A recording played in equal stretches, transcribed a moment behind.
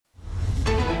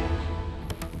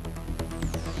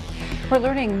We're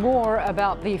learning more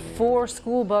about the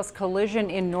 4-school bus collision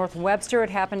in North Webster. It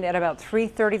happened at about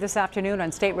 3:30 this afternoon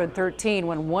on State Road 13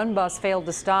 when one bus failed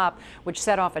to stop, which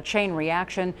set off a chain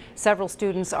reaction. Several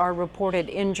students are reported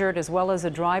injured, as well as a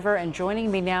driver. And joining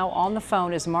me now on the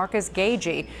phone is Marcus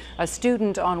Gagye, a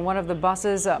student on one of the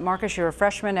buses. Marcus, you're a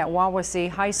freshman at Wawasee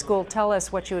High School. Tell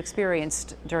us what you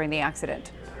experienced during the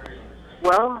accident.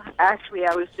 Well, actually,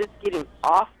 I was just getting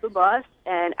off the bus,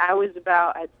 and I was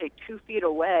about, I'd say, 2 feet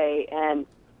away, and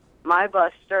my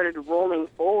bus started rolling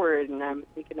forward, and I'm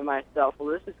thinking to myself, well,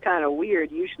 this is kind of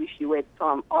weird. Usually she waits till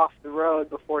I'm off the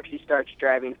road before she starts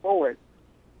driving forward.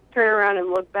 Turn around and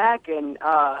look back, and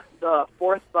the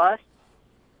fourth bus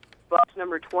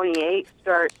number 28,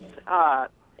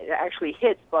 it actually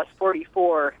hits bus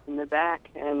 44 in the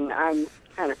back, and I'm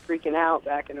kind of freaking out,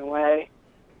 backing away.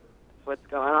 What's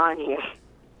going on here?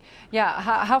 Yeah,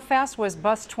 how fast was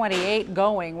bus 28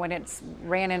 going when it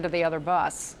ran into the other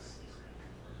bus?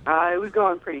 It was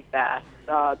going pretty fast.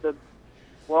 About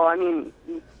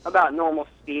normal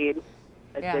speed.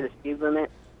 I'd say the speed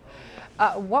limit.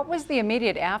 What was the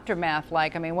immediate aftermath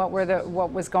like? I mean, what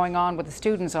was going on with the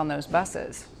students on those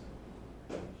buses?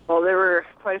 Well, there were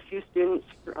quite a few students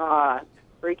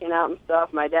freaking out and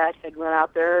stuff. My dad had run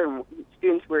out there, and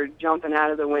students were jumping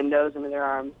out of the windows into their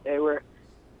arms. They were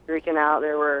freaking out.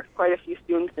 There were quite a few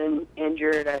students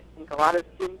injured. I think a lot of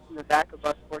students in the back of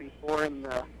bus 44 and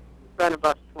the front of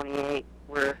bus 28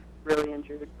 were really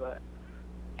injured.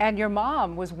 And your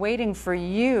mom was waiting for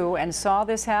you and saw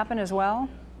this happen as well?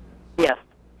 Yes.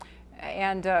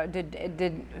 And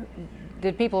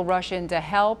did people rush in to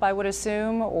help, I would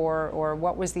assume, or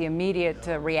what was the immediate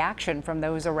reaction from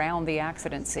those around the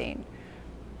accident scene?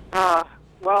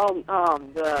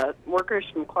 The workers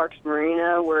from Clark's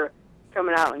Marina were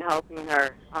coming out and helping.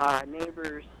 Our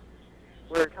neighbors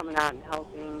were coming out and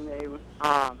helping.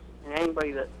 And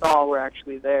anybody that saw were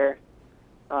actually there.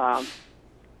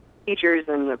 Teachers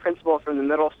and the principal from the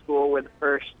middle school were the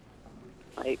first,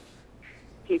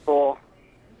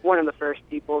 one of the first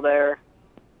people there.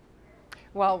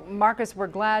 Well, Marcus, we're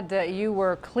glad that you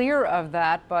were clear of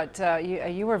that, but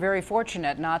you were very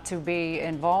fortunate not to be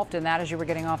involved in that as you were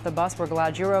getting off the bus. We're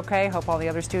glad you're okay. Hope all the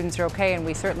other students are okay, and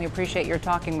we certainly appreciate your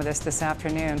talking with us this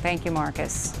afternoon. Thank you,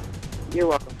 Marcus.